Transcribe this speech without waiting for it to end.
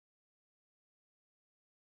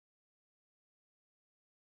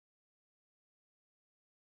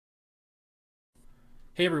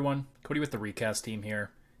Hey everyone, Cody with the Recast team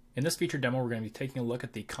here. In this feature demo, we're going to be taking a look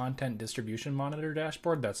at the Content Distribution Monitor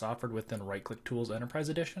dashboard that's offered within Right-Click Tools Enterprise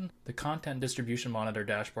Edition. The Content Distribution Monitor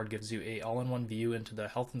dashboard gives you a all-in-one view into the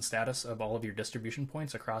health and status of all of your distribution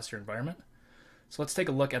points across your environment. So let's take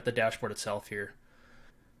a look at the dashboard itself here.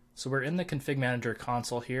 So we're in the Config Manager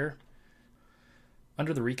console here.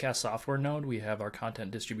 Under the Recast software node, we have our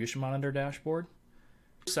Content Distribution Monitor dashboard.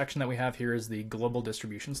 The section that we have here is the global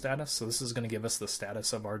distribution status. So this is going to give us the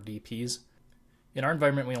status of our DPs. In our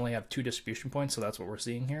environment, we only have 2 distribution points, so that's what we're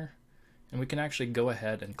seeing here. And we can actually go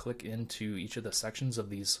ahead and click into each of the sections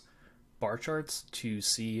of these bar charts to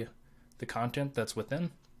see the content that's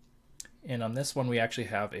within. And on this one, we actually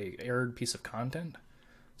have a errored piece of content.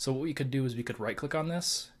 So what we could do is we could right-click on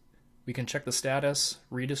this. We can check the status,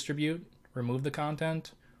 redistribute, remove the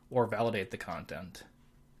content, or validate the content.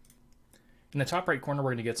 In the top right corner, we're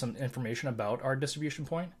going to get some information about our distribution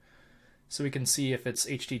point. So we can see if it's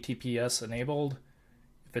HTTPS enabled,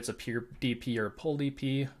 if it's a pure DP or a pull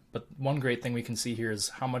DP. But one great thing we can see here is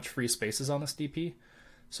how much free space is on this DP.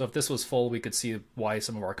 So if this was full, we could see why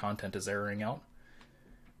some of our content is erroring out.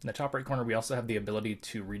 In the top right corner, we also have the ability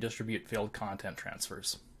to redistribute failed content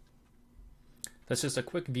transfers. That's just a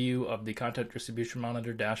quick view of the Content Distribution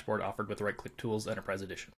Monitor dashboard offered with Right-Click Tools Enterprise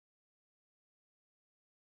Edition.